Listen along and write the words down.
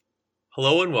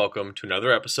Hello and welcome to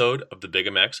another episode of the Big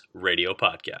MX Radio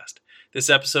Podcast. This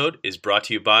episode is brought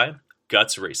to you by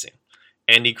Guts Racing.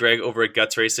 Andy Gregg over at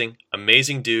Guts Racing,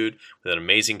 amazing dude with an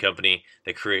amazing company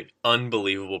that create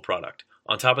unbelievable product.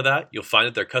 On top of that, you'll find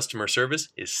that their customer service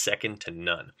is second to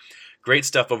none. Great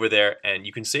stuff over there, and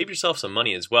you can save yourself some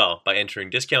money as well by entering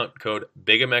discount code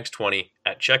BIGMX20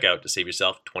 at checkout to save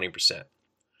yourself 20%.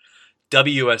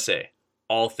 WSA,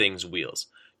 all things wheels.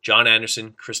 John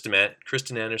Anderson,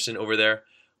 Kristen Anderson over there.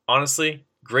 Honestly,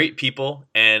 great people,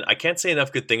 and I can't say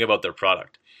enough good thing about their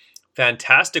product.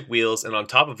 Fantastic wheels, and on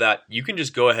top of that, you can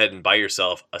just go ahead and buy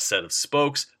yourself a set of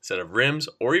spokes, a set of rims,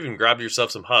 or even grab yourself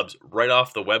some hubs right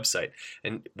off the website.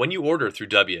 And when you order through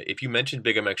W, if you mention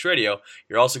Big MX Radio,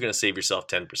 you're also going to save yourself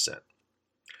 10%.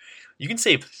 You can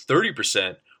save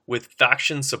 30% with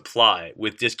Faction Supply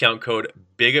with discount code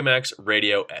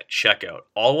BIGMXRadio at checkout.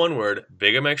 All one word,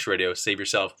 BIGMX Radio. Save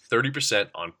yourself 30%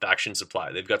 on Faction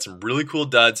Supply. They've got some really cool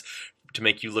duds to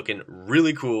make you looking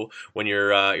really cool when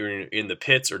you're in the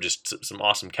pits or just some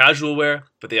awesome casual wear.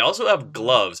 But they also have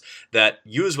gloves that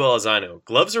you as well as I know.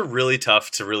 Gloves are really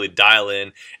tough to really dial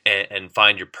in and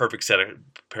find your perfect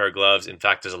pair of gloves. In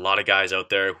fact, there's a lot of guys out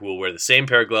there who will wear the same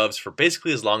pair of gloves for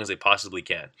basically as long as they possibly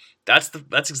can.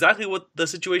 That's exactly what the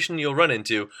situation you'll run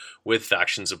into with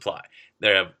Faction Supply.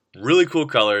 They have really cool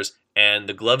colors, and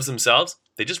the gloves themselves,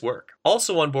 they just work.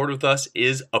 Also on board with us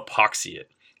is Epoxy It.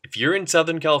 If you're in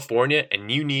Southern California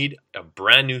and you need a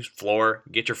brand new floor,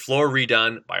 get your floor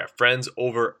redone by our friends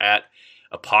over at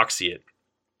Epoxy It.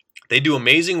 They do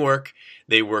amazing work.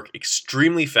 They work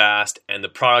extremely fast, and the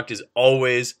product is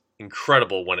always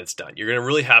incredible when it's done. You're going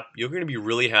to be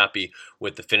really happy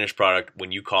with the finished product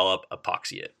when you call up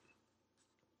Epoxy It.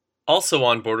 Also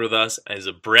on board with us as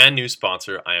a brand new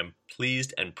sponsor, I am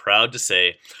pleased and proud to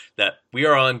say that we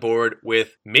are on board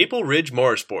with Maple Ridge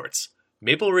Motorsports.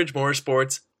 Maple Ridge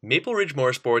Motorsports,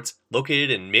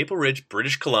 located in Maple Ridge,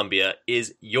 British Columbia,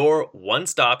 is your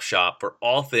one-stop shop for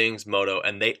all things moto,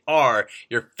 and they are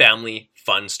your family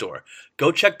fun store.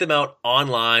 Go check them out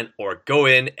online or go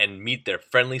in and meet their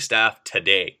friendly staff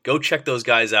today. Go check those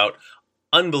guys out.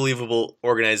 Unbelievable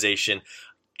organization.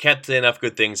 Can't say enough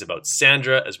good things about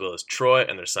Sandra as well as Troy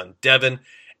and their son Devin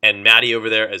and Maddie over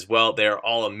there as well. They're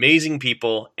all amazing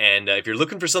people, and if you're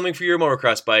looking for something for your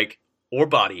motocross bike or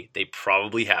body, they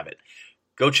probably have it.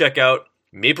 Go check out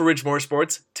Maple Ridge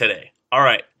Motorsports today. All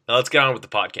right, now let's get on with the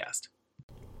podcast.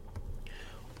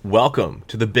 Welcome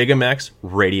to the Big MX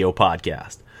Radio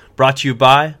Podcast, brought to you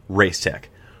by Racetech.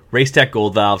 Racetech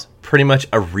Gold Valves, pretty much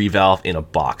a revalve in a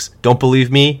box. Don't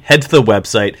believe me? Head to the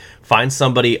website, find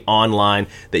somebody online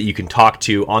that you can talk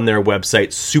to on their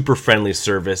website, super friendly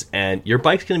service, and your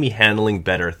bike's going to be handling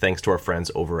better thanks to our friends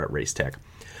over at Racetech.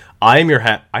 I am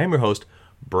your host,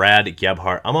 Brad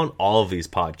Gebhardt. I'm on all of these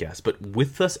podcasts, but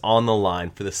with us on the line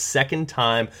for the second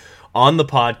time on the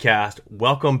podcast,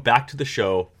 welcome back to the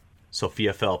show,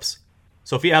 Sophia Phelps.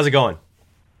 Sophia, how's it going?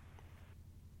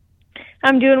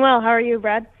 I'm doing well. How are you,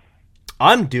 Brad?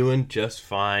 I'm doing just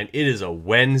fine. It is a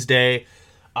Wednesday.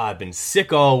 I've been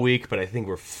sick all week, but I think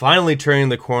we're finally turning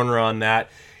the corner on that.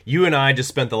 You and I just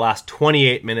spent the last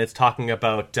 28 minutes talking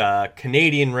about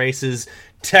Canadian races,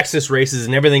 Texas races,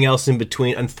 and everything else in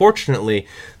between. Unfortunately,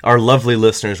 our lovely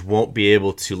listeners won't be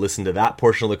able to listen to that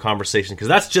portion of the conversation because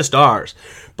that's just ours.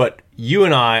 But you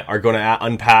and I are going to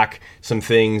unpack some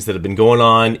things that have been going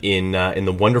on in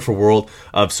the wonderful world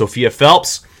of Sophia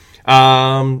Phelps.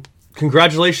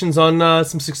 Congratulations on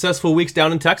some successful weeks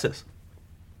down in Texas.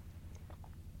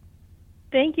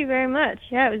 Thank you very much.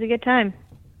 Yeah, it was a good time.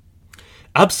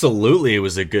 Absolutely, it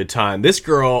was a good time. This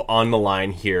girl on the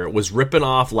line here was ripping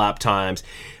off lap times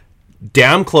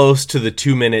damn close to the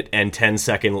 2-minute and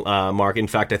 10-second mark. In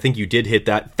fact, I think you did hit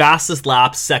that. Fastest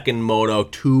lap, second moto,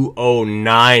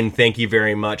 2:09. Thank you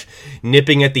very much.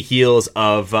 Nipping at the heels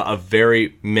of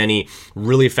very many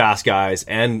really fast guys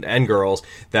and girls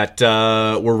that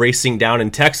were racing down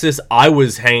in Texas. I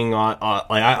was hanging on.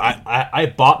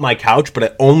 I bought my couch, but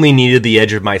I only needed the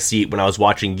edge of my seat when I was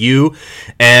watching you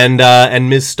and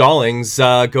Ms. Stallings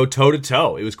go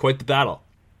toe-to-toe. It was quite the battle.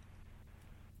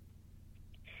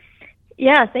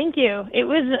 Yeah, thank you. It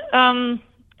was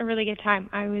a really good time.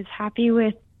 I was happy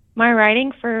with my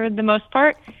riding for the most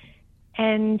part.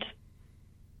 And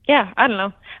yeah, I don't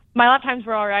know. My lap times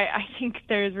were all right. I think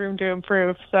there's room to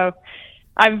improve. So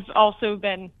I've also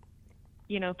been,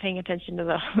 paying attention to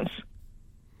those.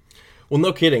 Well,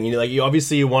 no kidding. You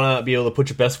obviously you want to be able to put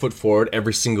your best foot forward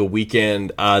every single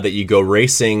weekend that you go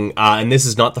racing. And this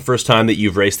is not the first time that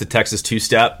you've raced the Texas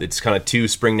two-step. It's kind of two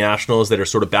spring nationals that are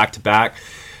sort of back to back.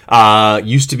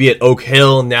 Used to be at Oak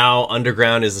Hill. Now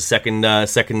Underground is the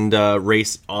second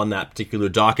race on that particular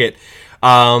docket.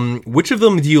 Which of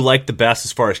them do you like the best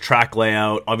as far as track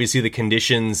layout? Obviously, the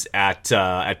conditions at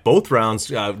both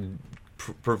rounds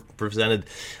presented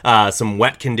some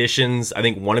wet conditions. I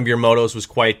think one of your motos was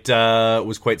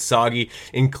quite soggy,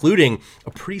 including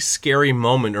a pretty scary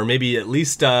moment, or maybe at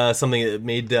least something that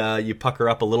made you pucker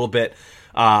up a little bit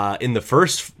in the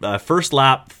first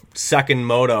lap. Second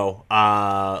moto,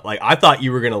 like I thought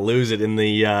you were going to lose it in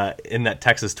that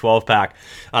Texas 12 pack.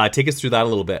 Take us through that a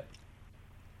little bit.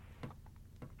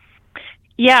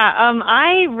 Yeah,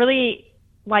 I really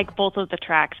like both of the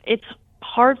tracks. It's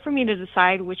hard for me to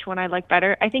decide which one I like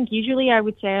better. I think usually I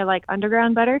would say I like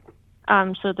Underground better,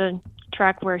 so the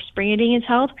track where spring eating is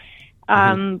held.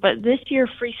 But this year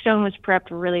Freestone was prepped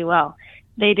really well.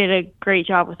 They did a great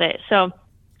job with it. So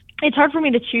it's hard for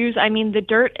me to choose. I mean, the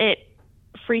dirt at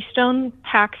Freestone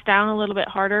packs down a little bit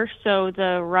harder, so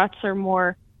the ruts are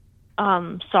more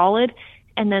solid,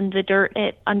 and then the dirt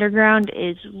at Underground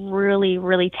is really,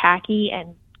 really tacky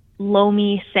and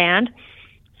loamy sand,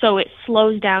 so it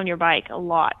slows down your bike a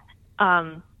lot.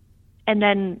 And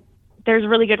then there's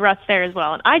really good ruts there as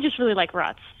well, and I just really like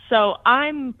ruts, so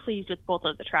I'm pleased with both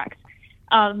of the tracks.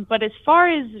 But as far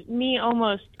as me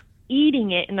almost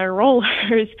eating it in the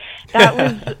rollers, that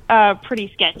was pretty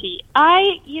sketchy.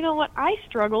 You know what, I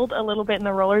struggled a little bit in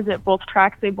the rollers at both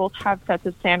tracks. They both have sets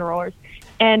of sand rollers,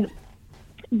 and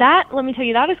that, let me tell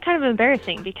you, that is kind of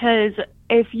embarrassing, because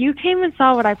if you came and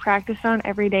saw what I practice on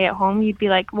every day at home, you'd be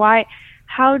like, why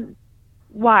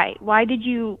did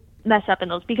you mess up in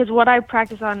those? Because what I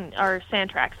practice on are sand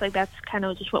tracks. Like, that's kind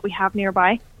of just what we have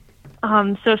nearby.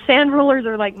 So sand rollers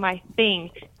are like my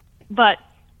thing. But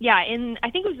yeah, I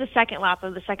think it was the second lap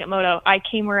of the second moto, I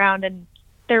came around and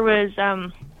there was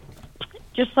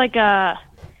just like an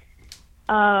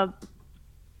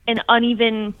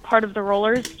uneven part of the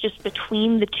rollers just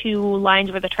between the two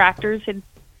lines where the tractors had,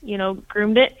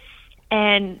 groomed it.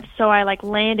 And so I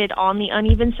landed on the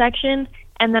uneven section,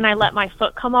 and then I let my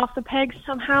foot come off the pegs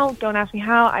somehow. Don't ask me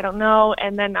how, I don't know.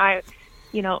 And then I,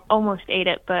 almost ate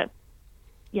it. But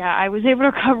yeah, I was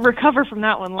able to recover from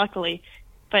that one, luckily.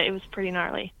 But it was pretty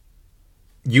gnarly.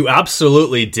 You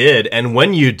absolutely did. And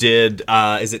when you did,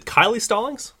 is it Kylie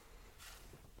Stallings?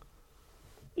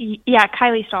 Yeah,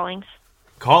 Kylie Stallings.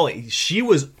 She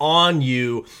was on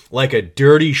you like a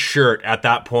dirty shirt at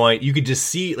that point. You could just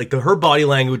see her body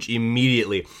language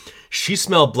immediately. She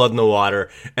smelled blood in the water,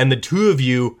 and the two of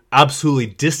you absolutely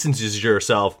distances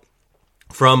yourself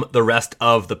from the rest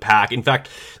of the pack. In fact,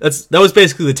 that was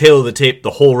basically the tail of the tape. The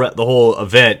whole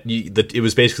event. It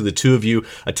was basically the two of you,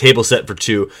 a table set for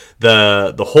two,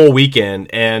 the whole weekend,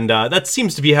 and that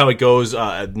seems to be how it goes.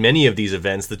 At many of these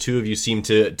events, the two of you seem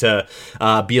to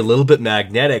be a little bit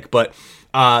magnetic, but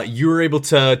you were able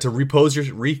to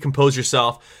recompose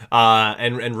yourself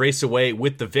and race away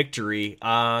with the victory.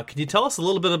 Can you tell us a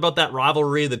little bit about that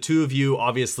rivalry? The two of you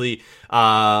obviously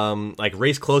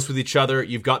race close with each other.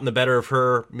 You've gotten the better of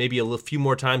her maybe a few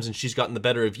more times than she's gotten the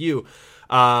better of you.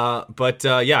 But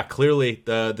clearly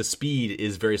the speed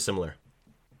is very similar.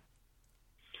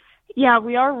 Yeah,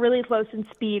 we are really close in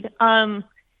speed.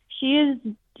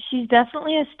 She's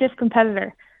definitely a stiff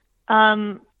competitor.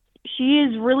 She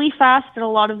is really fast at a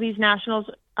lot of these nationals,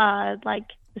 like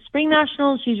the spring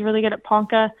nationals. She's really good at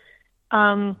Ponca,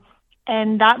 and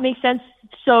that makes sense.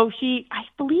 So I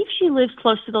believe she lives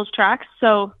close to those tracks.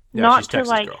 So yeah, not she's to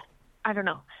Texas girl. I don't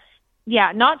know.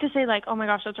 Yeah, not to say oh my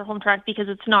gosh, that's her home track, because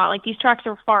it's not. These tracks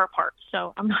are far apart.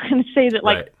 So I'm not going to say that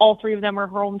right. All three of them are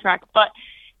her home track, but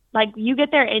you get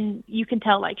there and you can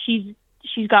tell she's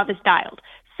got this dialed.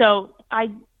 So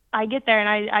I get there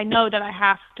and I know that I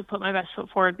have to put my best foot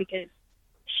forward, because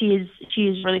she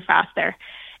is really fast there.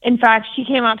 In fact, she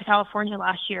came out to California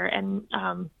last year,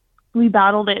 and we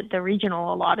battled at the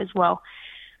regional a lot as well.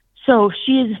 So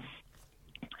she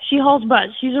hauls butt.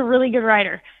 She's a really good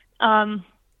rider.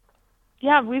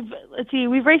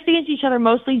 We've raced against each other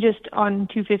mostly just on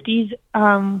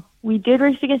 250s. We did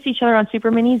race against each other on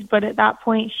super minis, but at that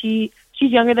point she's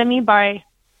younger than me by,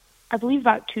 I believe,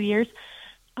 about 2 years.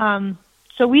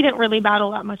 So we didn't really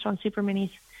battle that much on super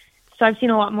minis. So I've seen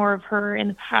a lot more of her in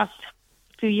the past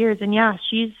few years, and yeah,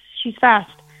 she's fast.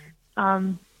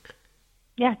 Count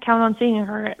on seeing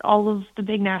her at all of the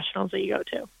big nationals that you go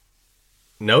to.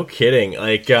 No kidding.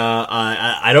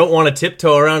 I don't want to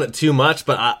tiptoe around it too much,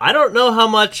 but I don't know how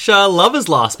much love is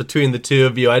lost between the two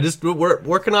of you. We're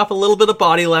working off a little bit of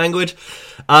body language.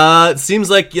 It seems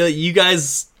like you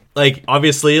guys like,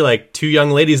 obviously, like, two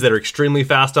young ladies that are extremely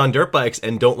fast on dirt bikes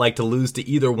and don't like to lose to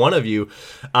either one of you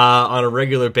on a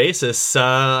regular basis,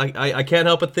 I can't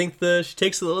help but think that she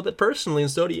takes it a little bit personally,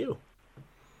 and so do you.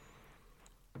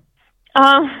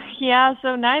 Yeah,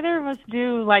 so neither of us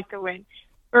do like to win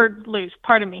or lose.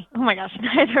 Pardon me. Oh my gosh,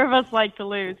 neither of us like to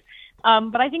lose.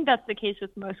 But I think that's the case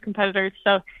with most competitors.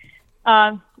 So,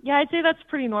 yeah, I'd say that's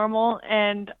pretty normal.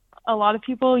 And a lot of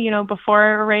people,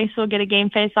 before a race will get a game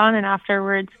face on, and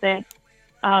afterwards they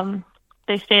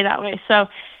stay that way. So,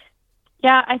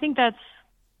 yeah, I think I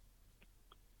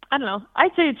don't know.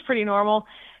 I'd say it's pretty normal.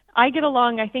 I get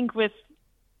along, I think, with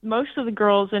most of the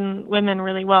girls and women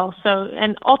really well. So,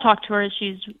 and I'll talk to her.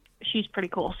 She's pretty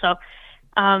cool. So,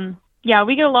 yeah,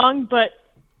 we get along, but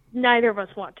neither of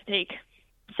us want to take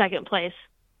second place,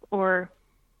 or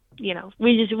we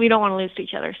don't want to lose to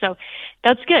each other. So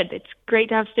that's good. It's great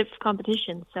to have stiff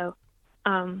competition. So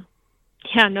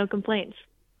yeah, no complaints.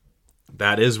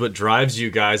 That is what drives you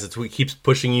guys. It's what keeps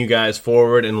pushing you guys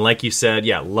forward. And like you said,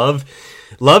 yeah, love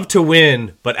to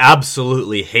win, but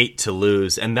absolutely hate to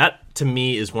lose. And that, to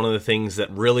me, is one of the things that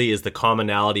really is the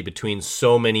commonality between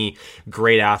so many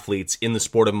great athletes in the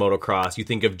sport of motocross. You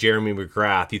think of Jeremy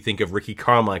McGrath, you think of Ricky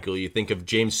Carmichael, you think of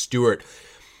James Stewart.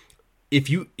 If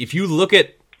you look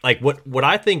at, like, what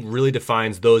I think really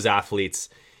defines those athletes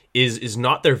is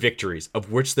not their victories,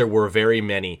 of which there were very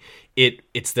many.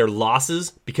 It's their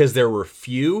losses, because there were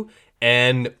few,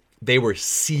 and they were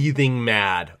seething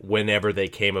mad whenever they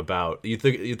came about. You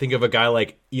think of a guy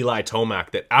like Eli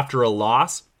Tomac, that after a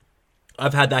loss,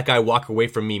 I've had that guy walk away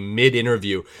from me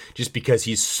mid-interview just because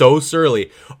he's so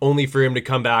surly, only for him to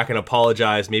come back and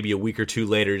apologize maybe a week or two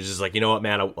later. Just like, you know what,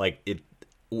 man,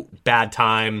 bad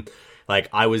time. Like,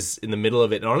 I was in the middle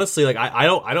of it. And honestly, like, I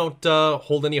don't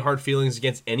hold any hard feelings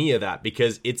against any of that,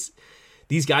 because it's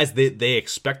these guys, they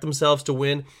expect themselves to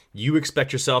win. You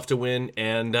expect yourself to win,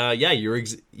 and yeah, you're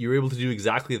able to do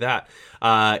exactly that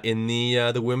in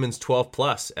the women's 12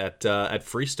 plus at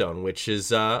Freestone, which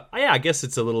is yeah, I guess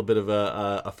it's a little bit of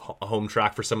a home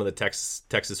track for some of the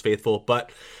Texas faithful,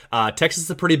 but Texas is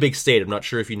a pretty big state. I'm not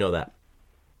sure if you know that.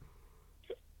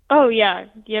 Oh yeah,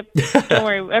 yep. Don't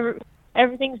worry,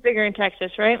 everything's bigger in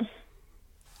Texas, right?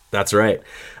 That's right.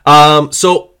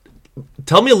 So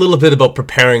tell me a little bit about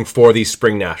preparing for these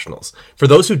spring nationals. For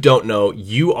those who don't know,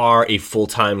 you are a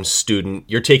full-time student.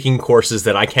 You're taking courses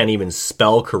that I can't even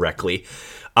spell correctly.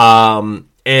 And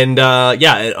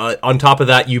yeah, on top of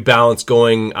that, you balance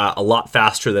going a lot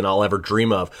faster than I'll ever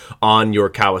dream of on your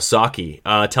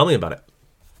Kawasaki. Tell me about it.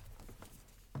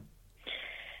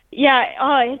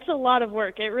 Yeah, it's a lot of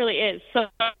work. It really is. So,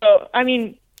 I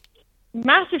mean,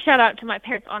 massive shout out to my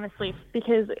parents, honestly,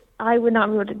 because I would not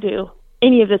be able to do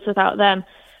any of this without them.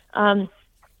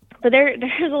 But there's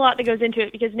a lot that goes into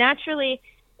it, because naturally,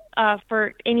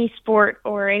 for any sport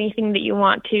or anything that you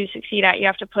want to succeed at, you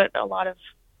have to put a lot of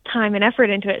time and effort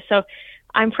into it. So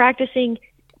I'm practicing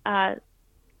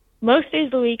most days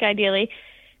of the week, ideally.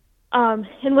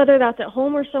 And whether that's at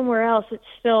home or somewhere else, it's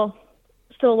still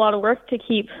a lot of work to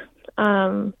keep,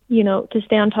 to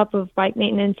stay on top of bike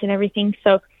maintenance and everything.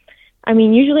 So, I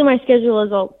mean, usually my schedule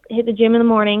is I'll hit the gym in the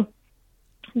morning,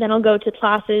 then I'll go to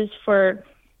classes for,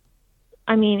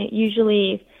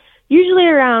 usually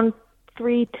around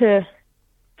 3 to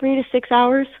 6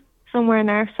 hours, somewhere in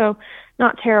there. So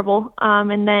not terrible.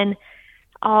 And then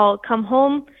I'll come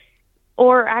home,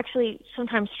 or actually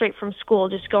sometimes straight from school,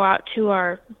 just go out to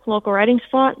our local riding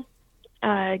spot,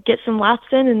 get some laps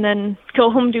in, and then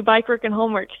go home, do bike work and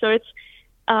homework. So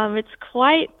it's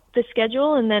quite the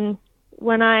schedule. And then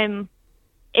when I'm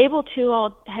able to,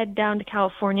 I'll head down to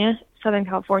California, Southern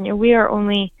California. We are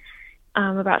only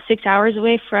about 6 hours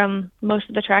away from most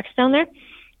of the tracks down there.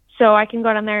 So I can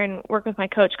go down there and work with my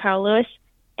coach, Kyle Lewis,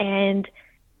 and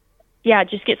yeah,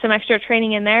 just get some extra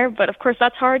training in there. But of course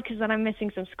that's hard, because then I'm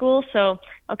missing some school. So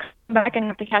I'll come back and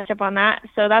have to catch up on that.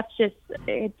 So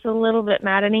it's a little bit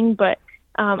maddening, but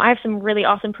I have some really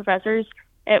awesome professors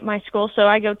at my school. So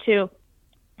I go to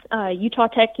Utah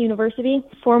Tech University,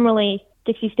 formerly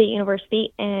Dixie State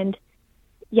University. And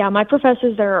yeah, my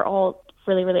professors there are all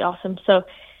really, really awesome. So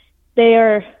they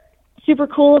are super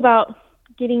cool about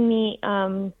getting me,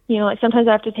 like sometimes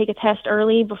I have to take a test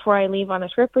early before I leave on a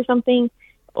trip or something,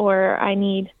 or I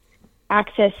need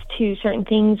access to certain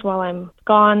things while I'm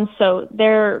gone. So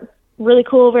they're really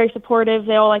cool, very supportive.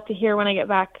 They all like to hear when I get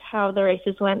back how the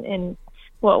races went and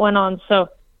what went on. So,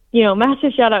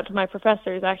 massive shout out to my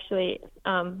professors. Actually,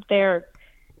 they're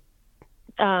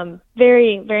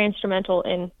very, very instrumental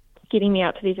in getting me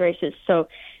out to these races. So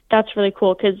that's really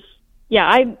cool, because yeah,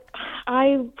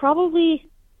 I probably,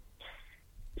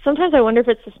 sometimes I wonder if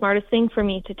it's the smartest thing for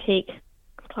me to take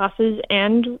classes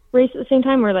and race at the same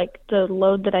time, or like the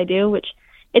load that I do, which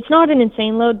it's not an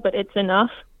insane load, but it's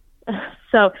enough.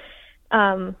 So,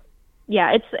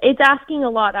 yeah, it's asking a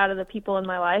lot out of the people in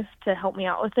my life to help me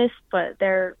out with this, but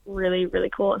they're really, really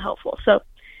cool and helpful. So,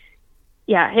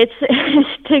 yeah, it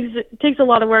takes a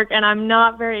lot of work, and I'm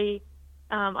not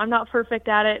perfect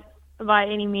at it by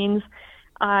any means.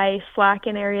 I slack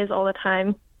in areas all the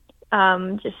time,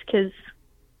 just because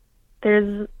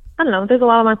there's a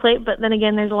lot on my plate, but then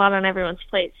again, there's a lot on everyone's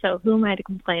plate. So who am I to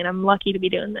complain? I'm lucky to be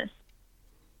doing this.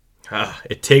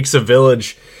 It takes a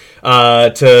village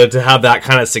to have that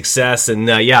kind of success, and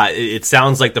it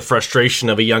sounds like the frustration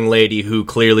of a young lady who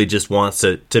clearly just wants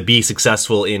to be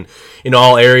successful in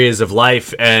all areas of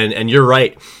life. And you're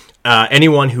right.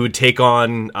 Anyone who would take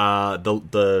on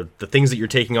the things that you're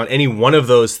taking on, any one of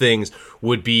those things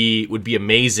would be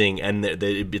amazing, and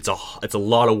it's a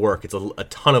lot of work. It's a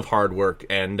ton of hard work,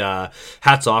 and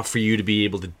hats off for you to be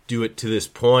able to do it to this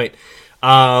point.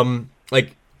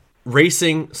 Like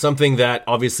racing, something that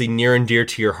obviously near and dear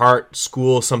to your heart.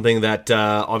 School, something that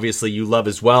obviously you love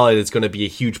as well, and it's going to be a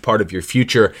huge part of your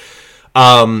future.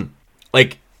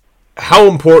 Like, how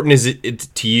important is it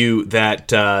to you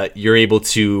that you're able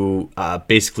to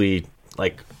basically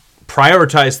like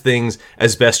prioritize things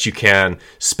as best you can,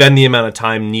 spend the amount of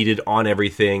time needed on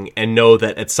everything, and know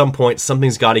that at some point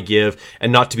something's got to give,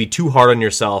 and not to be too hard on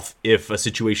yourself if a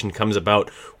situation comes about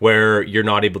where you're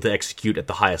not able to execute at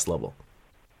the highest level?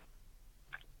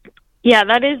 Yeah,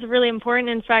 that is really important.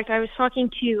 In fact, I was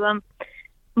talking to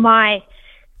my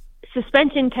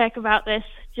suspension tech about this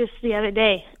just the other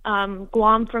day.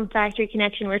 Guam from Factory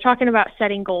Connection. We were talking about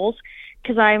setting goals,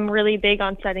 because I'm really big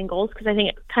on setting goals, because I think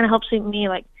it kind of helps me,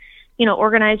 like,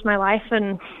 organize my life,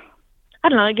 and I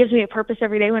don't know, it gives me a purpose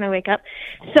every day when I wake up.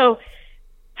 So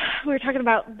we were talking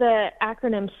about the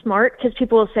acronym SMART, because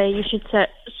people will say you should set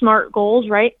SMART goals,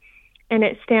 right? And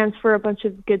it stands for a bunch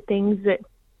of good things that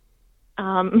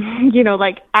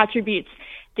like attributes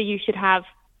that you should have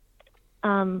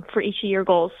for each of your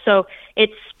goals. So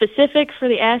it's specific for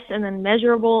the S, and then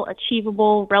measurable,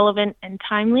 achievable, relevant, and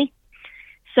timely.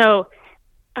 So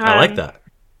I like that.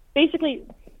 Basically,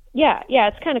 yeah,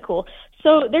 it's kind of cool.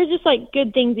 So there's just like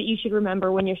good things that you should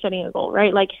remember when you're setting a goal,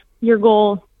 right? Like your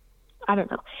goal, I don't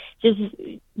know, just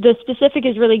the specific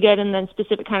is really good, and then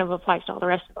specific kind of applies to all the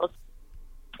rest of those.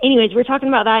 Anyways, we're talking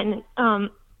about that, and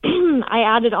I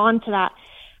added on to that.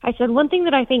 I said one thing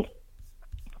that I think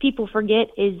people forget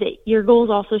is that your goals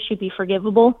also should be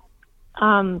forgivable,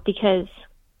 because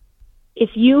if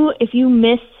you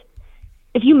mess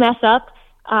up,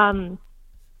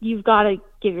 you've got to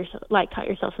cut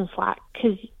yourself some slack,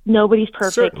 because nobody's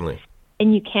perfect. Certainly.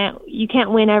 And you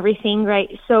can't win everything,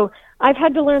 right? So I've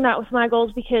had to learn that with my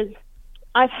goals, because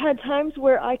I've had times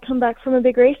where I come back from a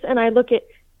big race and I look at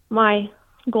my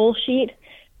goal sheet,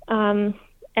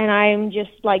 and I'm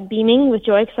just like beaming with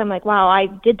joy, because I'm like, wow, I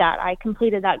did that. I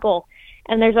completed that goal.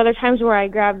 And there's other times where I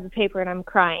grab the paper and I'm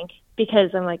crying,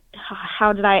 because I'm like,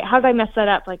 how did I mess that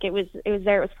up? Like it was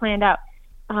there, it was planned out.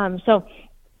 So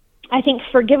I think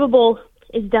forgivable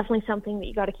is definitely something that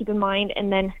you got to keep in mind.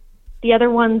 And then the other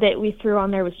one that we threw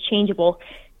on there was changeable,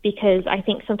 because I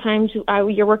think sometimes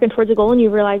you're working towards a goal and you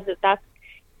realize that's,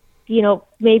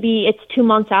 maybe it's 2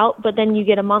 months out, but then you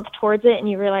get a month towards it and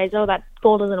you realize, oh, that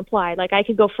goal doesn't apply. Like I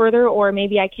could go further, or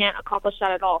maybe I can't accomplish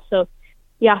that at all. So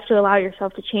you have to allow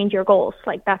yourself to change your goals.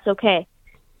 Like that's okay.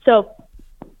 So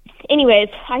anyways,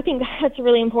 I think that's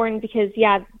really important, because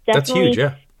definitely. That's huge.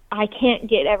 Yeah. I can't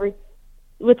get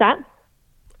with that.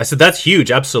 I said, that's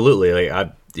huge. Absolutely.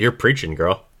 Like you're preaching,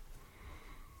 girl.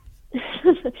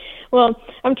 Well,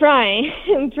 I'm trying.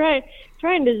 I'm trying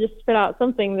to just spit out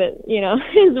something that,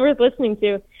 is worth listening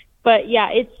to. But yeah,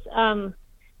 it's,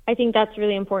 I think that's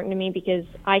really important to me, because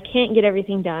I can't get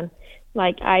everything done.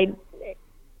 Like I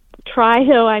try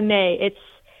though I may.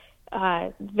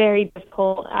 It's very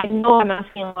difficult. I know I'm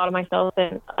asking a lot of myself,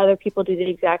 and other people do the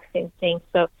exact same thing.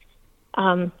 So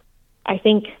I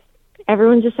think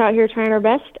everyone's just out here trying our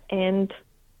best, and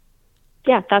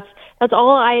yeah, that's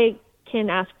all I can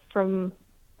ask from,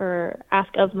 or ask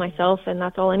of myself, and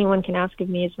that's all anyone can ask of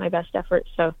me is my best effort.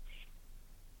 So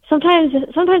sometimes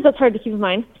that's hard to keep in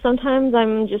mind. Sometimes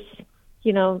I'm just,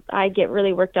 I get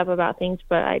really worked up about things,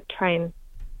 but I try and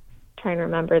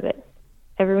remember that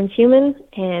everyone's human,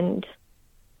 and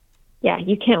yeah,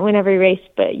 you can't win every race,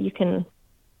 but you can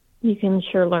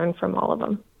sure learn from all of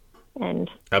them. And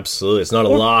absolutely, it's not a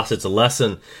loss, it's a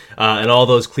lesson, and all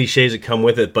those cliches that come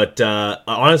with it. But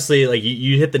honestly, like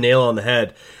you hit the nail on the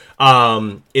head.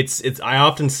 I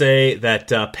often say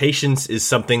that patience is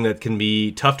something that can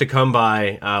be tough to come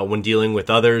by when dealing with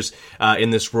others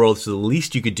in this world. So the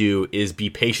least you could do is be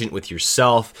patient with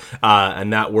yourself,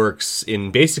 and that works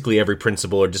in basically every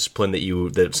principle or discipline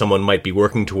that someone might be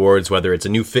working towards, whether it's a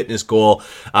new fitness goal,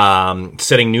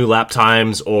 setting new lap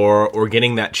times, or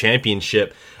getting that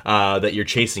championship that you're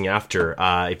chasing after.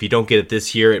 If you don't get it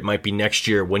this year, it might be next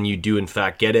year when you do in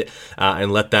fact get it,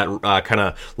 and let that kind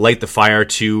of light the fire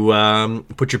to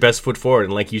put your best foot forward.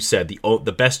 And like you said,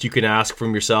 the best you can ask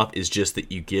from yourself is just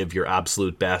that you give your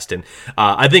absolute best. And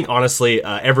I think honestly,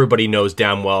 everybody knows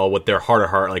damn well what their heart of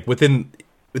heart, like within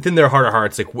their heart of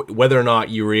hearts, like whether or not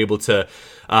you were able to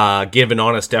give an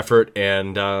honest effort.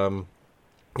 And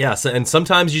and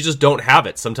sometimes you just don't have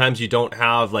it. Sometimes you don't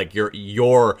have like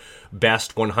your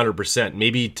best 100%.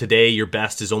 Maybe today your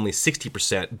best is only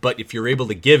 60%, but if you're able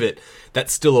to give it,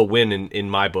 that's still a win in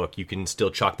my book. You can still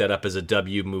chalk that up as a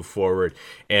W, move forward,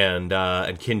 and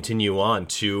continue on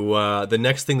to the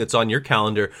next thing that's on your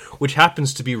calendar, which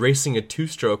happens to be racing a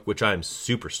two-stroke, which I'm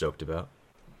super stoked about.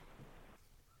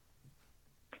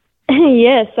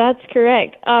 Yes, that's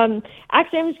correct.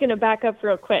 Actually, I'm just going to back up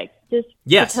real quick. Just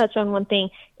to touch on one thing,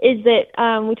 is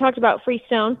that we talked about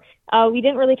freestone. We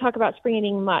didn't really talk about spring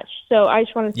eating much. So I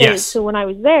just want to say, so when I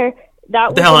was there,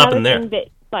 that was another thing that,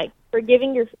 like,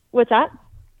 forgiving your... What's that?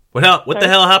 What the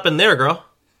hell happened there, girl?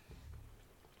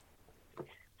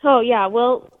 Oh, yeah.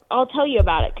 Well, I'll tell you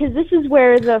about it, because this is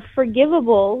where the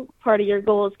forgivable part of your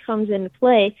goals comes into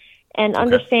play, and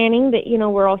understanding that,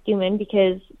 we're all human,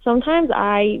 because sometimes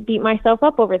I beat myself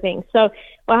up over things. So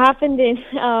what happened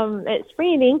at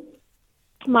spring eating,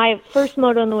 my first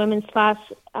moto in the women's class,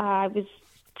 I was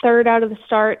third out of the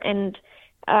start, and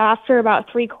after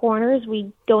about 3 corners,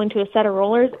 we go into a set of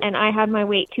rollers, and I had my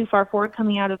weight too far forward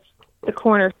coming out of the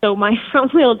corner, so my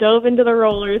front wheel dove into the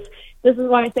rollers. This is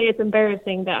why I say it's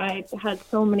embarrassing that I had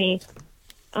so many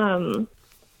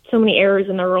errors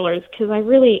in the rollers, because I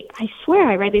swear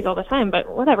I write these all the time, but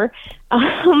whatever.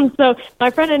 So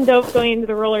my front end dove going into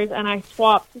the rollers, and I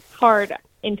swapped hard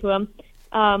into them,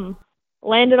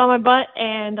 landed on my butt,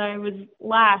 and I was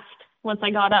last once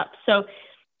I got up. So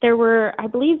there were, I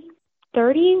believe,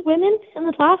 30 women in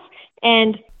the class,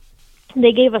 and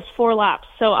they gave us 4 laps.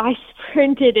 So I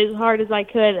sprinted as hard as I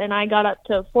could, and I got up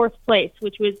to 4th place,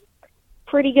 which was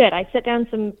pretty good. I set down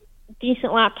some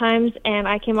decent lap times, and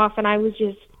I came off, and I was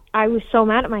so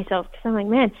mad at myself, because I'm like,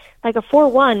 man, like a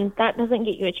 4-1, that doesn't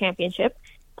get you a championship.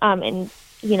 And,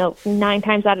 9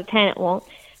 times out of 10, it won't.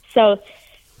 So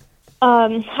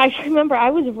I remember I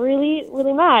was really,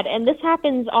 really mad. And this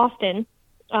happens often,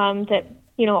 that,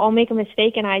 I'll make a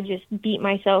mistake and I just beat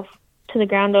myself to the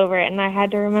ground over it. And I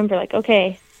had to remember, like,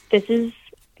 okay, this is,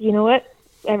 what?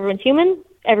 Everyone's human.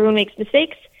 Everyone makes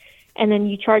mistakes. And then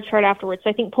you charge hard afterwards. So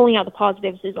I think pulling out the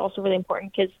positives is also really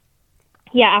important, because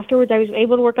afterwards I was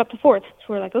able to work up to 4th. So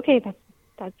we're like, okay,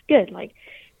 that's good. Like,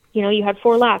 you had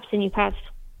 4 laps and you passed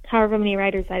however many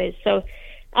riders that is. So,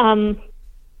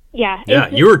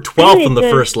 you were 12th on the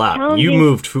first lap. You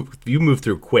moved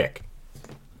through quick.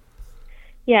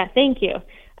 Yeah, thank you.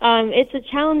 It's a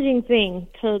challenging thing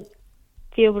to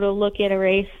be able to look at a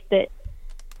race that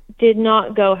did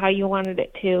not go how you wanted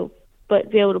it to, but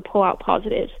be able to pull out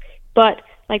positives. But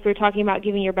like we were talking about,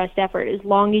 giving your best effort, as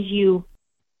long as you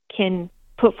can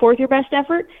put forth your best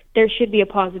effort, there should be a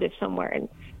positive somewhere. And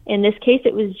in this case,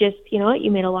 it was just,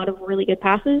 you made a lot of really good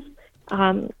passes,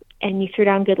 and you threw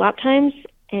down good lap times,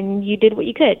 and you did what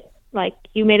you could. Like,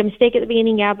 you made a mistake at the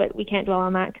beginning, but we can't dwell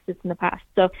on that because it's in the past.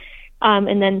 So,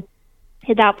 and then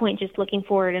at that point, just looking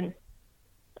forward,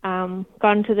 and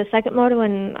got into the second moto,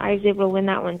 and I was able to win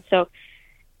that one. So,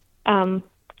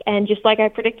 and just like I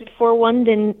predicted, 4-1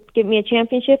 didn't give me a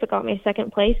championship. It got me a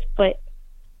 2nd place. But,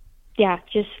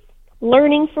 just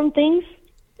learning from things,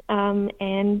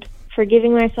 and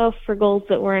forgiving myself for goals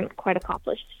that weren't quite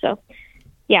accomplished. So,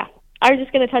 I was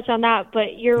just going to touch on that.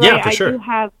 But you're right. I do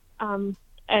have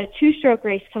a 2-stroke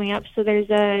race coming up. So there's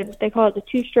they call it the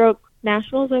 2-stroke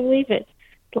nationals, I believe. It's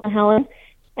Glen Helen.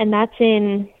 And that's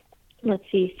in,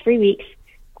 3 weeks,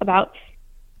 about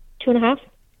 2.5,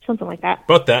 something like that.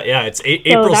 About that, yeah. It's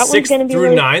April 6th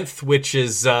through 9th, which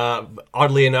is,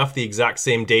 oddly enough, the exact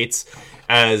same dates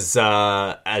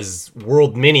as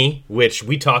World Mini, which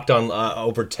we talked on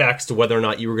over text, whether or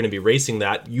not you were going to be racing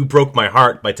that. You broke my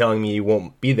heart by telling me you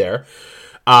won't be there,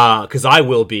 because I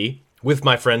will be with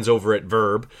my friends over at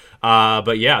Verb. But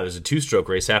there's a 2-stroke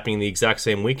race happening the exact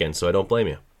same weekend, so I don't blame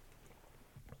you.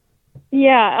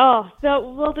 Yeah.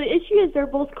 The issue is they're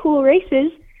both cool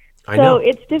races, so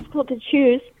it's difficult to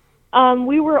choose.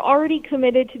 We were already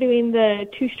committed to doing the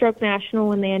two-stroke national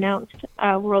when they announced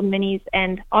World Minis,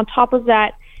 and on top of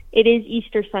that, it is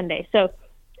Easter Sunday. So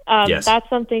Yes. that's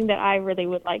something that I really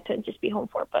would like to just be home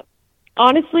for. But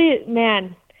honestly,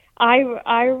 man,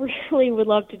 I really would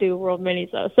love to do World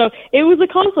Minis though. So it was a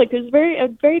conflict. It was a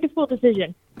very difficult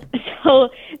decision. So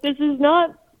this is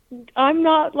not. I'm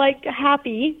not like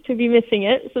happy to be missing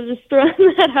it. So just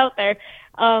throwing that out there,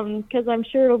 because I'm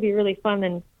sure it'll be really fun,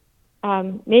 and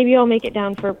maybe I'll make it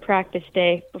down for practice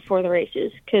day before the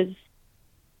races, because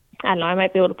I don't know, I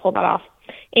might be able to pull that off.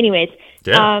 Anyways,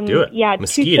 do it. Yeah,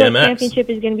 Mesquite two-stroke MX. championship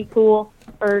is going to be cool.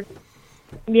 You're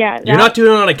not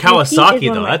doing it on a Kawasaki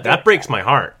one of though. my That breaks my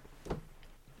heart.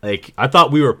 Like, I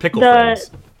thought we were pickle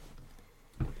friends.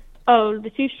 Oh, the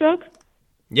two-stroke?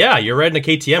 Yeah, you're riding a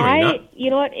KTM, are you not? You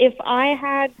know what? If I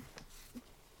had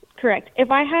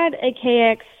a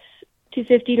KX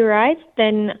 250 to ride,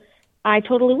 then I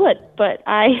totally would. But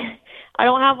I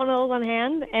don't have one of those on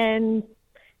hand, and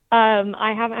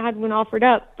I haven't had one offered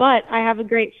up. But I have a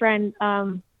great friend,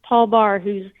 Paul Barr,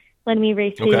 who's letting me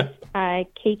race his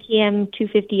KTM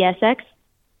 250 SX.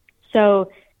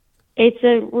 So it's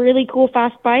a really cool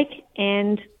fast bike,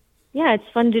 and yeah, it's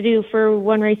fun to do for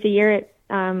one race a year at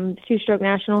two-stroke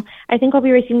national. I think I'll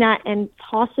be racing that and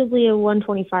possibly a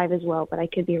 125 as well, but I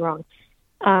could be wrong.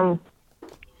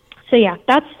 So yeah,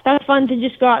 that's fun to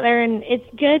just go out there, and it's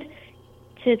good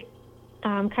to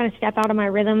kind of step out of my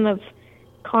rhythm of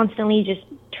constantly just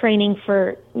training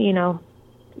for, the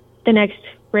next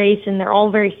race, and they're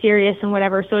all very serious and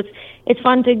whatever. So it's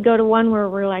fun to go to one where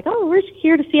we're like, oh, we're just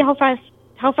here to see how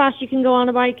fast you can go on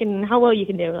a bike and how well you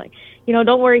can do. Like,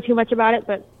 don't worry too much about it,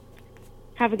 but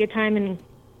have a good time and,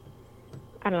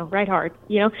 I don't know, ride hard,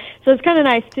 So it's kind of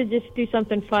nice to just do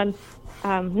something fun.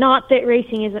 Not that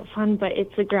racing isn't fun, but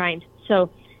it's a grind. So,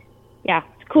 yeah,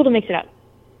 it's cool to mix it up.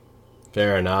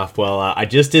 Fair enough. Well, I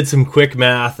just did some quick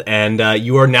math, and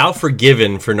you are now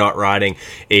forgiven for not riding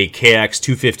a KX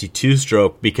 250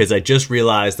 two-stroke, because I just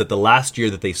realized that the last year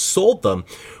that they sold them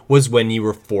was when you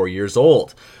were 4 years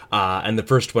old. And the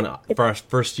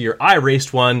first year I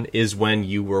raced one is when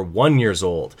you were 1 year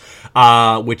old,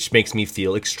 which makes me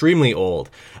feel extremely old.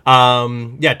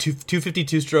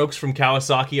 252 strokes from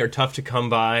Kawasaki are tough to come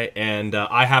by, and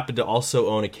I happen to also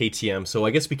own a KTM, so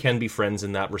I guess we can be friends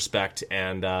in that respect.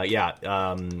 And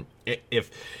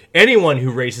if anyone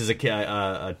who races a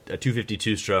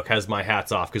 252 stroke has my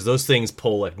hats off, because those things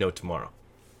pull like no tomorrow.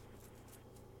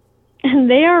 And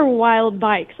they are wild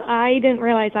bikes. I didn't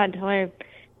realize that until I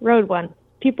rode one.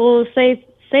 People say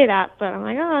that, but I'm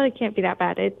like, oh, it can't be that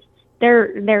bad.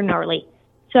 They're gnarly.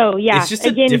 So yeah, it's just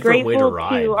again, grateful to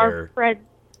ride. To our friend.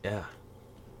 Yeah.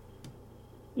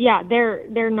 Yeah,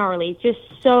 they're gnarly. Just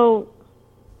so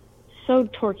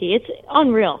torquey. It's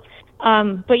unreal.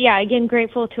 But yeah, again,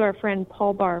 grateful to our friend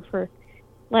Paul Barr for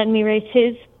letting me race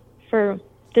his for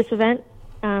this event.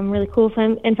 Really cool of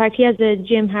him. In fact, he has a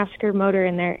Jim Hasker motor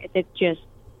in there that just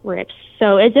rips.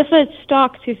 So as if a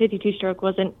stock 252 stroke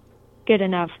wasn't good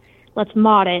enough, let's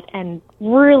mod it and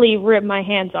really rip my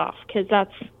hands off, because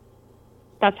that's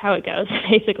how it goes,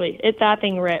 basically. That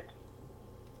thing rips.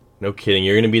 No kidding.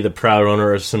 You're going to be the proud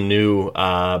owner of some new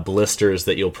blisters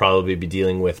that you'll probably be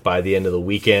dealing with by the end of the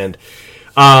weekend.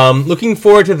 Looking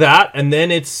forward to that, and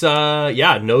then it's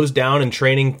nose down and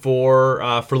training for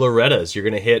Loretta's. You're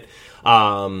going to hit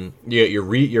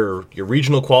your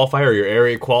regional qualifier, your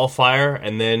area qualifier,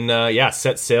 and then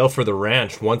set sail for the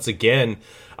ranch once again.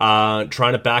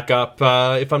 Trying to back up.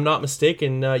 If I'm not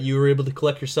mistaken, you were able to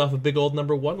collect yourself a big old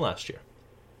number 1 last year.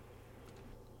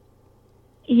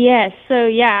 Yes. So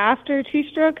after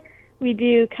two-stroke, we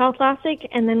do Cal Classic,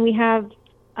 and then we have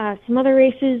some other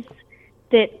races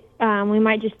that we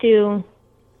might just do,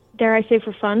 dare I say,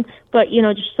 for fun, but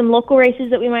just some local races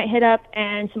that we might hit up,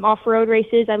 and some off-road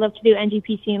races. I love to do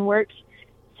NGPC and Works,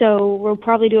 so we'll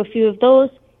probably do a few of those,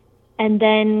 and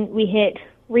then we hit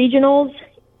regionals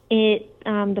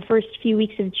the first few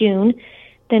weeks of June.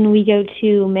 Then we go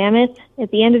to Mammoth at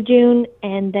the end of June,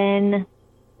 and then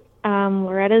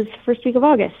Loretta's first week of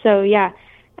August. So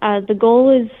the goal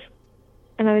is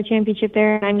another championship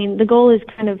there. I mean, the goal is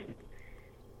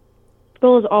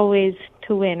always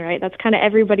to win, right? That's kind of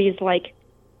everybody's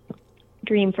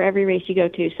dream for every race you go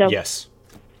to. So yes,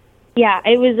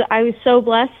 I was so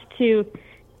blessed to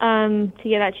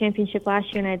get that championship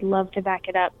last year, and I'd love to back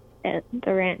it up at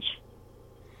the ranch.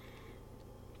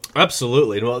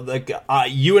 Absolutely. Well,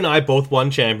 you and I both won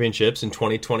championships in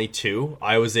 2022.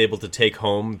 I was able to take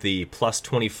home the plus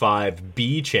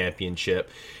 25B championship.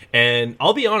 And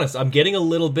I'll be honest, I'm getting a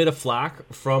little bit of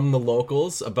flack from the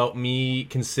locals about me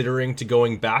considering to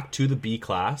going back to the B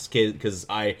class, because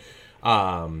I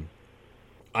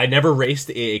I never raced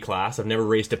the AA class. I've never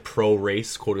raced a pro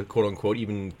race, quote unquote,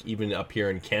 even up here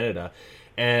in Canada.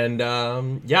 And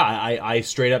I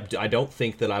straight up, I don't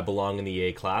think that I belong in the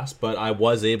A class, but I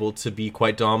was able to be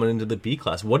quite dominant in the B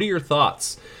class. What are your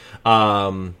thoughts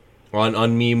on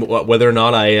me, whether or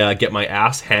not I get my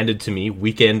ass handed to me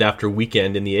weekend after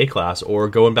weekend in the A class, or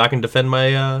going back and defend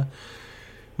my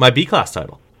my B class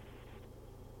title?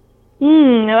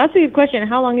 Now that's a good question.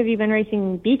 How long have you been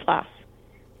racing B class?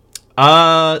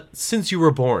 Since you were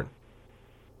born.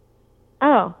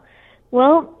 Oh,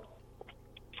 well,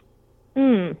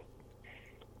 so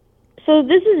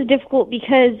this is difficult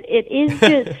because it is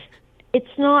just,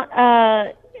 it's not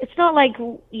like,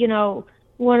 you know,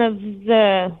 one of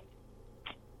the,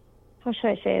 how should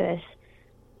I say this?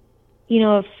 You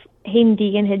know, if Hayden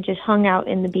Deegan had just hung out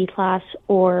in the B class,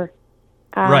 or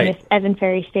Right. if Evan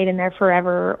Ferry stayed in there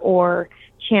forever, or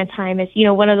Chance Hymas, you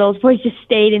know, one of those boys just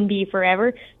stayed in B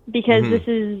forever, because this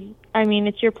is, I mean,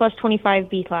 it's your plus 25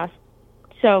 B class.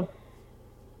 So,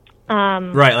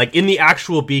 right, like in the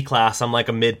actual B class, I'm like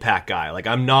a mid-pack guy. Like,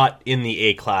 I'm not in the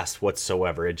A class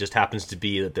whatsoever. It just happens to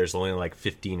be that there's only like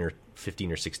 15 or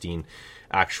 16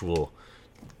 actual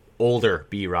older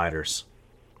B riders.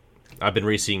 I've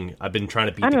been trying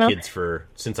to beat the kids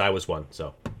since I was one,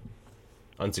 so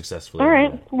unsuccessfully. All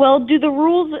right. Well, do the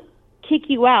rules kick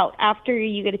you out after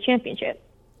you get a championship?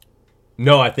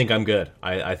 No, I think I'm good.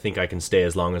 I think I can stay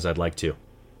as long as I'd like to.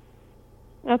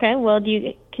 Okay. Well, do you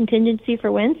get contingency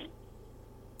for wins?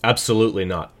 Absolutely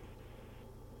not.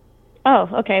 Oh,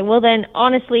 okay. Well, then,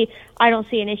 honestly, I don't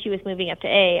see an issue with moving up to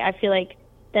A. I feel like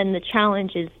then the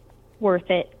challenge is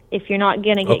worth it if you're not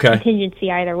going to get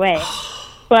contingency either way.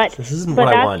 But this isn't what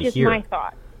I wanted to hear. That's just my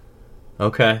thought.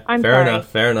 Okay. I'm fair sorry.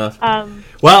 Fair enough.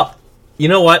 Well, you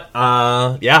know what?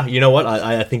 You know what?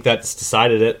 I think that's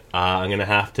decided it. I'm going to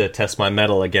have to test my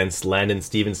mettle against Landon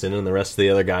Stevenson and the rest of the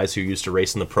other guys who used to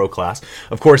race in the pro class.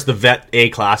 Of course, the vet A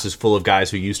class is full of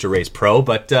guys who used to race pro,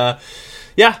 but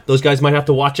those guys might have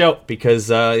to watch out because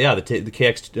the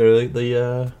KX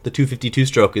the 252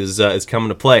 stroke is coming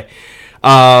to play.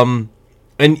 And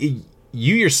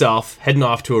you yourself heading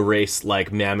off to a race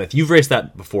like Mammoth, you've raced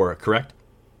that before, correct?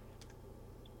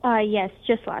 Yes,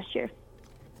 just last year.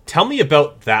 Tell me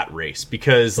about that race,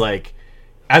 because like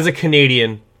as a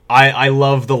Canadian, I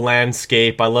love the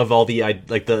landscape. I love all the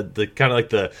the kind of like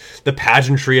the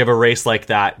pageantry of a race like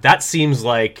that. That seems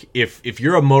like if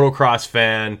you're a motocross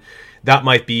fan, that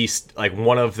might be like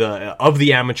one of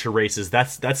the amateur races.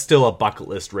 That's still a bucket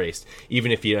list race,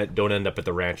 even if you don't end up at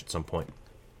the ranch at some point.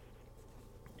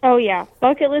 Oh yeah,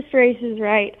 bucket list race is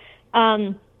right.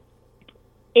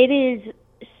 It is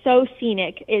so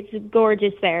scenic. It's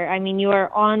gorgeous there. I mean, you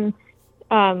are on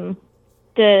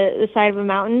the side of a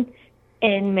mountain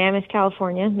in Mammoth,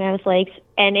 California, Mammoth Lakes,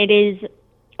 and it is,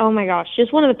 oh my gosh,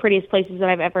 just one of the prettiest places that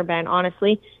I've ever been,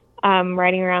 honestly,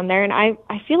 riding around there. And I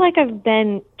feel like I've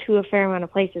been to a fair amount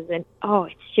of places, and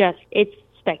it's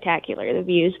spectacular, the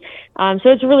views. So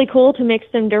it's really cool to mix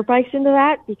some dirt bikes into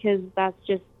that, because that's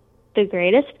just the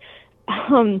greatest.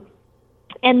 And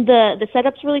the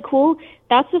setup's really cool.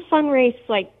 That's a fun race,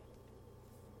 like,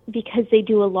 because they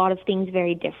do a lot of things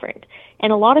very different.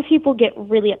 And a lot of people get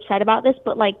really upset about this,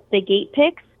 but like the gate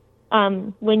picks,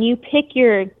 when you pick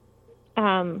your,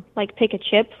 pick a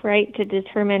chip, right, to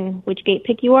determine which gate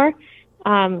pick you are,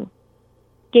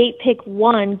 gate pick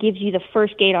 1 gives you the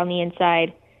first gate on the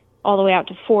inside all the way out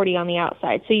to 40 on the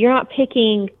outside. So you're not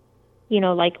picking,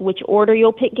 like which order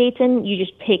you'll pick gates in. You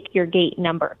just pick your gate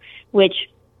number, which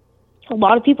a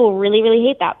lot of people really, really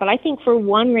hate that. But I think for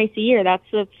one race a year,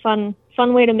 that's a fun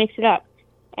way to mix it up.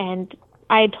 And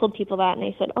I had told people that, and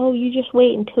they said, oh, you just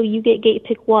wait until you get gate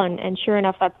pick 1. And sure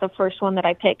enough, that's the first one that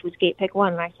I picked was gate pick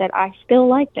 1. And I said, I still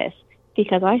like this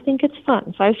because I think it's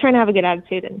fun. So I was trying to have a good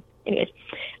attitude. And anyways,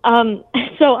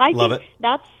 so I think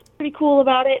that's pretty cool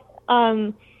about it.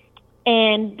 And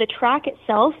the track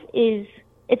itself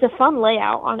it's a fun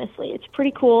layout, honestly. It's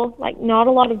pretty cool. Like, not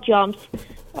a lot of jumps,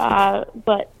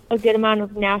 but a good amount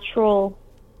of natural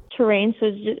terrain,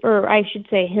 or I should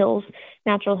say hills,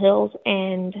 natural hills,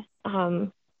 and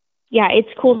it's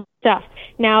cool stuff.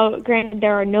 Now, granted,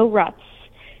 there are no ruts.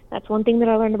 That's one thing that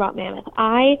I learned about Mammoth.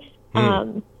 I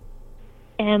am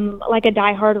like a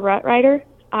diehard rut rider.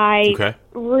 I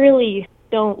really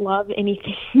don't love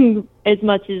anything as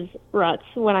much as ruts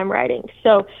when I'm riding.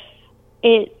 So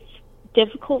it's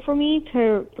difficult for me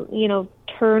to,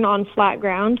 turn on flat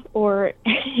ground or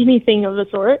anything of the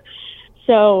sort.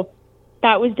 So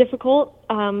that was difficult.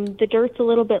 The dirt's a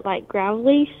little bit like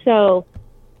gravelly, so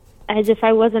as if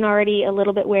I wasn't already a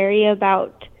little bit wary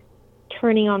about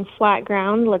turning on flat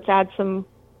ground, let's add some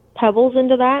pebbles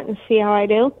into that and see how I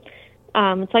do.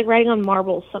 It's like riding on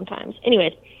marbles sometimes.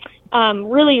 Anyways,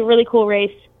 really, really cool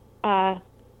race.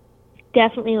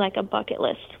 Definitely like a bucket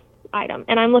list item.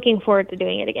 And I'm looking forward to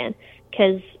doing it again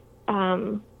because,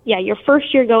 your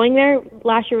first year going there,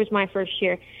 last year was my first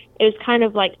year. It was kind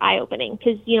of like eye-opening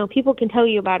because, people can tell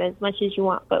you about it as much as you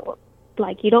want, but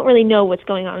like you don't really know what's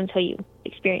going on until you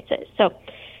experience it. So,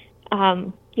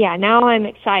 now I'm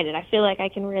excited. I feel like I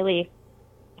can really,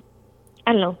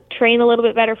 train a little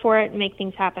bit better for it and make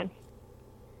things happen.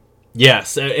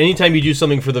 Yes. Anytime you do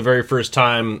something for the very first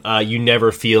time, you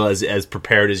never feel as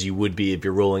prepared as you would be if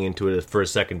you're rolling into it for a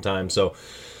second time. So,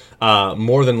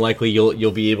 more than likely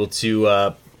you'll be able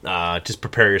to just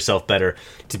prepare yourself better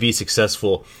to be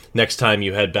successful next time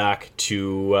you head back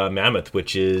to Mammoth,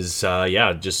 which is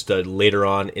just later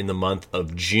on in the month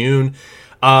of June.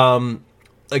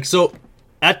 So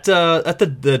at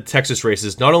the Texas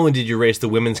races, not only did you race the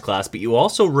women's class, but you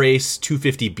also race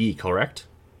 250B, correct?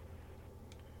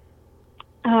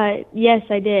 Yes,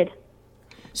 I did.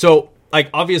 So,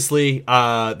 obviously,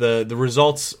 the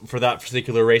results for that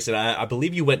particular race, and I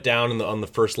believe you went down on the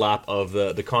first lap of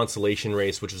the consolation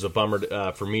race, which was a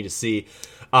bummer for me to see.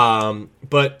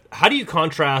 But how do you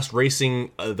contrast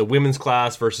racing the women's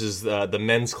class versus the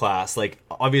men's class?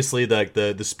 Obviously,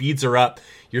 the speeds are up.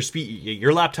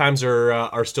 Your lap times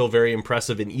are still very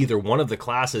impressive in either one of the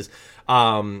classes.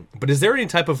 But is there any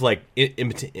type of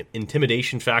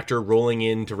intimidation factor rolling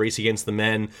in to race against the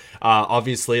men?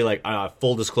 Obviously,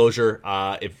 full disclosure,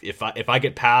 if I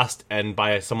get passed and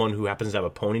by someone who happens to have a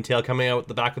ponytail coming out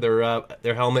the back of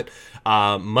their helmet,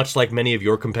 much like many of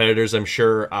your competitors, I'm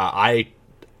sure I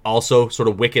also sort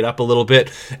of wick it up a little bit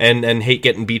and hate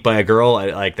getting beat by a girl.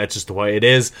 That's just the way it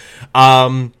is.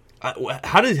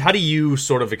 How do you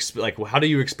sort of how do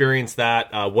you experience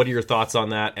that? What are your thoughts on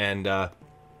that? And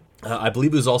I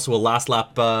believe it was also a last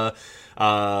lap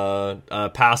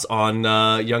pass on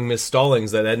young Miss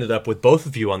Stallings that ended up with both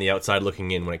of you on the outside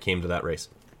looking in when it came to that race.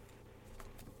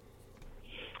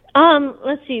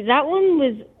 Let's see. That one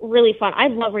was really fun. I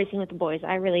love racing with the boys.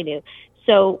 I really do.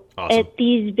 So awesome. At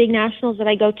these big nationals that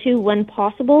I go to, when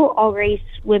possible, I'll race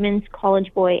women's,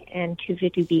 college boy, and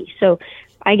 250B. So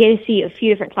I get to see a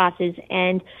few different classes,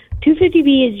 and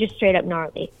 250B is just straight up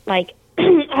gnarly. I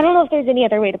don't know if there's any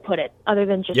other way to put it other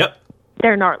than just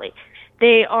they're gnarly.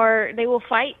 They will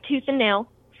fight tooth and nail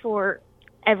for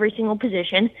every single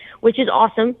position, which is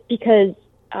awesome because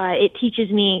it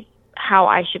teaches me how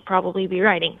I should probably be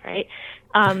riding, right?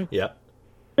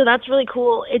 So that's really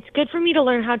cool. It's good for me to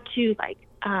learn how to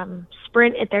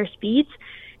sprint at their speeds.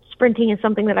 Sprinting is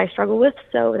something that I struggle with,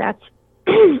 so that's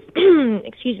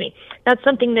excuse me. That's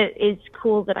something that is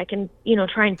cool that I can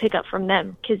try and pick up from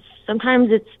them because sometimes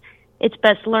it's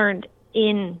best learned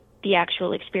in the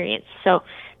actual experience. So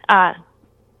that's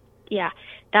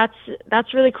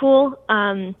really cool.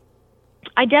 I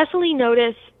definitely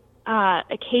notice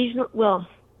occasionally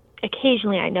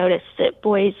I notice that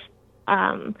boys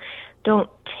don't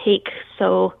take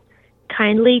so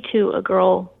kindly to a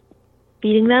girl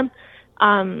beating them.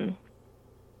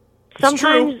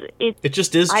 Sometimes it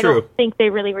just is true. I don't think they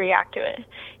really react to it.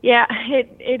 Yeah,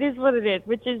 it is what it is,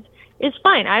 which is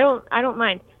fine. I don't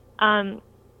mind. And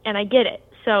I get it.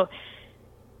 So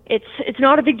it's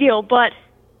not a big deal, but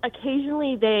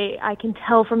occasionally I can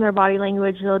tell from their body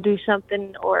language they'll do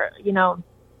something or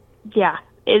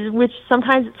which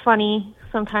sometimes it's funny,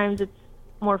 sometimes it's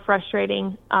more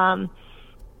frustrating.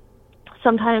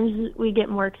 Sometimes we get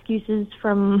more excuses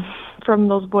from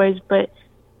those boys, but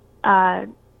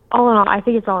all in all, I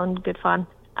think it's all in good fun.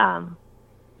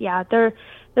 They're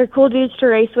cool dudes to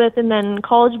race with, and then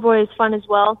college boy is fun as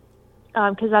well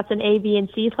because that's an A, B, and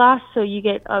C class, so you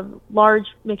get a large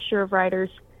mixture of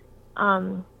riders,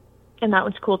 and that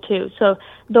one's cool too. So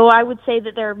though I would say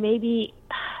that there maybe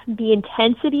the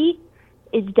intensity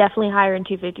is definitely higher in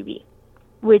 250B,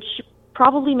 which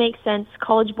probably makes sense.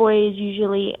 College boy is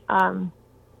usually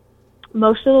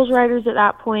most of those riders at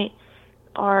that point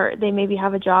they maybe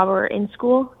have a job or in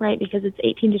school, right? Because it's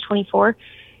 18 to 24,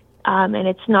 and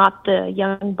it's not the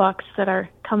young bucks that are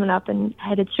coming up and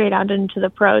headed straight out into the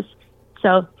pros.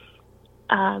 So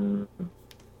the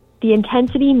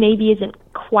intensity maybe isn't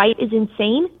quite as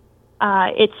insane.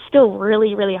 It's still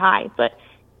really, really high, but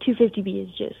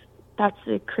 250B is that's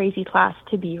a crazy class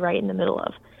to be right in the middle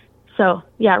of. So,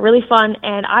 yeah, really fun.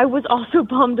 And I was also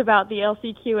bummed about the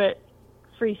LCQ at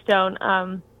Freestone.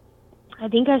 I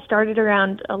think I started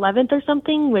around 11th or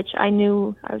something, which I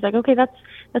knew, I was like, okay, that's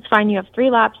fine. You have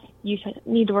 3 laps. You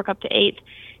need to work up to 8th.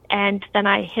 And then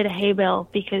I hit a hay bale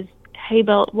because hay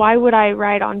bale, why would I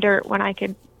ride on dirt when I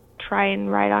could try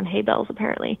and ride on hay bales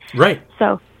apparently? Right.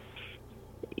 So,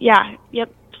 yeah,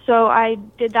 yep. So I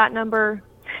did that number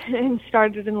and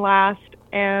started in last,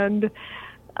 and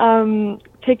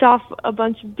picked off a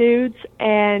bunch of dudes,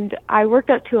 and I worked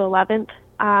up to 11th.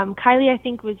 Kylie, I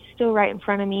think, was still right in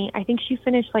front of me. I think she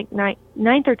finished like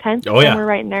ninth or 10th, somewhere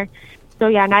right in there. So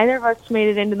yeah, neither of us made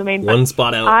it into the main. One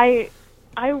spot out. I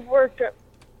worked up.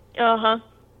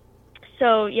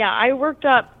 So yeah, I worked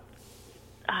up.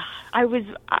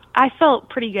 I felt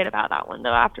pretty good about that one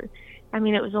though. After, I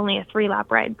mean, it was only a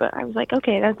 3-lap ride, but I was like,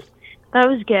 okay, that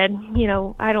was good. You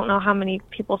know, I don't know how many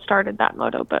people started that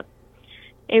moto, but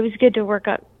it was good to work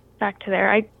up back to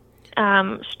there. I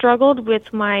struggled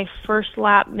with my first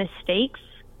lap mistakes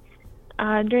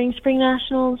during Spring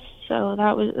Nationals, so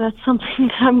that's something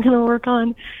that I'm going to work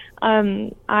on.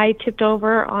 I tipped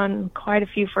over on quite a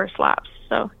few first laps,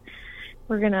 so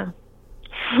we're gonna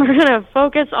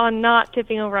focus on not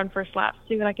tipping over on first laps.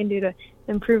 See what I can do to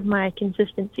improve my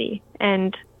consistency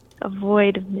and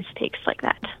avoid mistakes like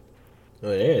that.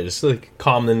 Oh, yeah, just like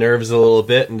calm the nerves a little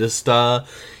bit and just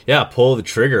pull the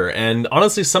trigger. And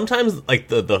honestly, sometimes like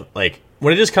the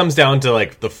when it just comes down to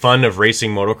like the fun of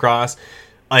racing motocross,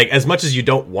 like as much as you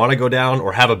don't want to go down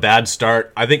or have a bad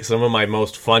start, I think some of my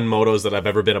most fun motos that I've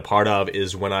ever been a part of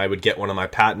is when I would get one of my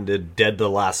patented dead the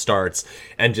last starts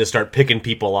and just start picking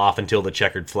people off until the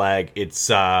checkered flag. It's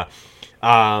certainly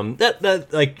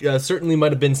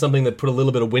might have been something that put a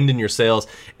little bit of wind in your sails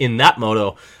in that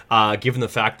moto, given the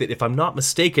fact that, if I'm not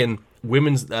mistaken,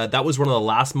 women's that was one of the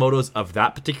last motos of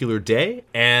that particular day,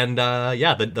 and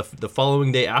the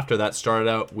following day after that started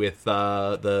out with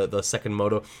the second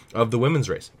moto of the women's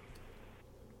race.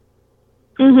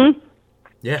 Mm-hmm.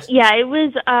 Yes. Yeah, it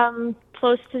was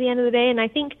close to the end of the day, and I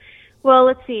think, well,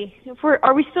 let's see,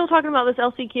 are we still talking about this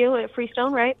LCQ at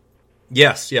Freestone, right?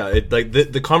 Yes, yeah.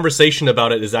 The conversation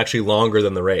about it is actually longer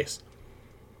than the race.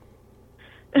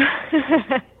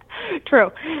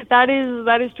 True. That is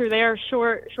true. They are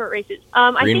short races.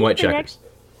 I think white, checkers.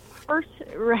 First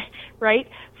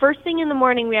thing in the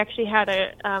morning, we actually had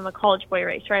a college boy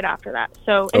race right after that.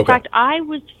 So, in fact, I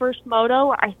was first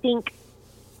moto, I think,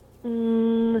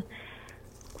 5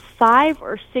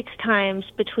 or 6 times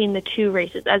between the two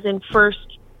races, as in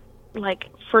first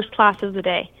class of the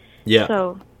day. Yeah.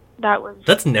 So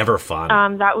that's never fun. I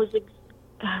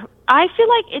feel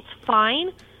like it's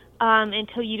fine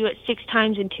until you do it 6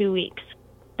 times in 2 weeks.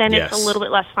 Then it's a little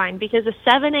bit less fine, because a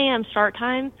 7 a.m. start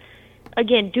time,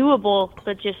 again, doable,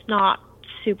 but just not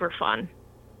super fun.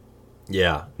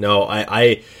 Yeah. No,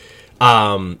 I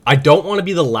don't want to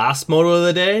be the last moto of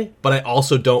the day, but I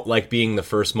also don't like being the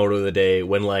first moto of the day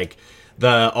when like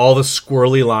all the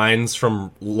squirrely lines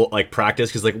from like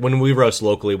practice, because like when we roast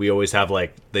locally, we always have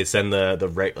like they send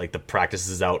the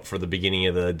practices out for the beginning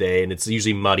of the day, and it's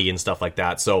usually muddy and stuff like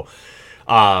that. So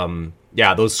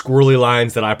those squirrely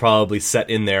lines that I probably set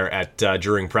in there at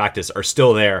during practice are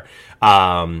still there,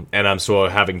 and I'm sort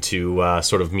of having to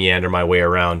sort of meander my way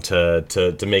around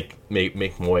to make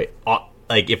my way.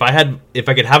 Like if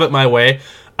I could have it my way,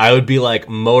 I would be like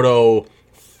Moto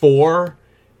 4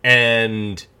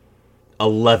 and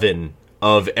 11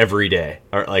 of every day,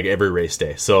 or like every race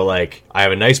day. So like I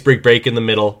have a nice break in the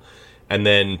middle, and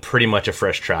then pretty much a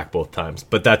fresh track both times.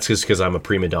 But that's just because I'm a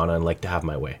prima donna and like to have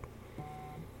my way.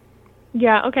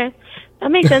 Yeah, okay.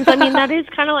 That makes sense. I mean, that is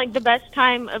kind of like the best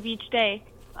time of each day.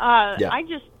 I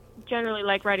just generally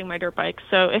like riding my dirt bike.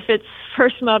 So if it's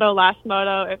first moto, last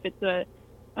moto, if it's a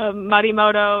muddy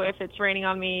moto, if it's raining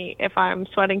on me, if I'm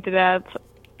sweating to death,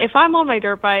 if I'm on my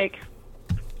dirt bike,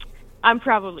 I'm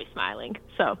probably smiling.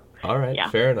 So all right,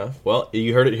 fair enough. Well,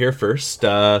 you heard it here first.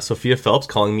 Sophia Phelps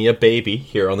calling me a baby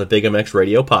here on the Big MX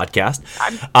Radio podcast.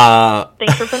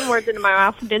 Thanks for putting words into my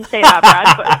mouth. Didn't say that,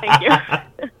 Brad, but thank you.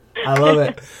 I love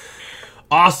it.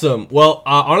 Awesome. Well,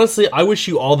 honestly, I wish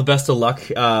you all the best of luck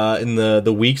in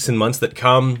the weeks and months that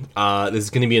come. This is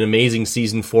going to be an amazing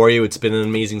season for you. It's been an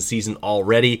amazing season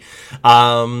already.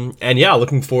 And yeah,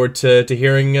 looking forward to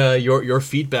hearing your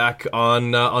feedback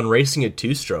on racing at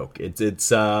two-stroke.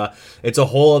 It's a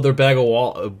whole other bag of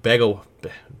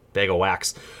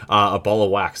wax, a ball of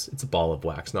wax. It's a ball of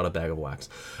wax, not a bag of wax.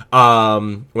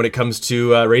 When it comes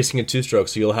to racing at two-stroke,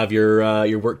 so you'll have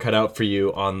your work cut out for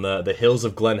you on the hills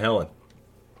of Glen Helen.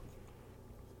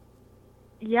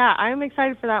 Yeah, I'm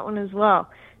excited for that one as well.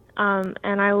 And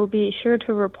I will be sure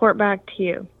to report back to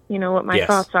you, what my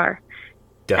thoughts are.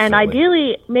 Definitely. And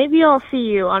ideally, maybe I'll see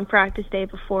you on practice day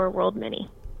before World Mini.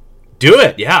 Do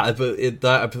it, yeah.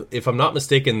 If I'm not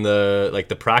mistaken,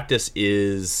 the practice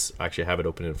is... Actually, I have it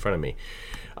open in front of me.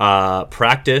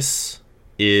 Practice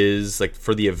is, like,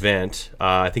 for the event,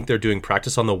 I think they're doing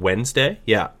practice on the Wednesday.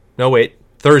 Yeah. No, wait.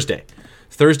 Thursday.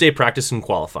 Thursday practice and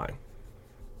qualifying.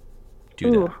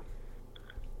 Do that.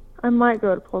 I might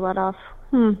go to pull that off.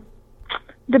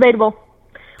 Debatable.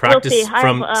 Practice we'll see.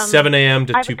 from 7 a.m.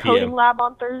 to 2 I have a coding p.m. lab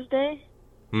on Thursday.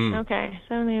 Okay,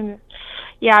 7 a.m.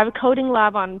 Yeah, I have a coding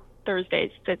lab on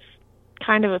Thursdays. That's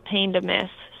kind of a pain to miss.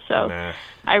 So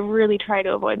I really try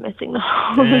to avoid missing those.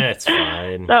 That's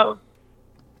fine. So,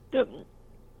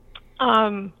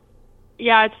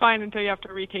 yeah, it's fine until you have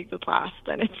to retake the class.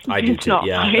 Then it's not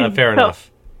fine. Fair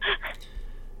enough.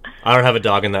 I don't have a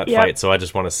dog in that fight, so I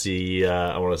just want to see.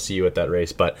 I want to see you at that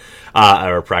race, but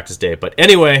or practice day. But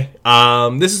anyway,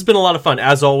 this has been a lot of fun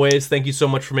as always. Thank you so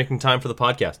much for making time for the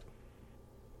podcast.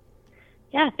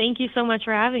 Yeah, thank you so much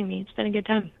for having me. It's been a good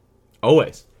time.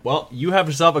 Always. Well, you have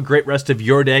yourself a great rest of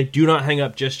your day. Do not hang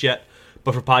up just yet.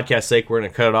 But for podcast's sake, we're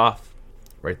going to cut it off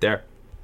right there.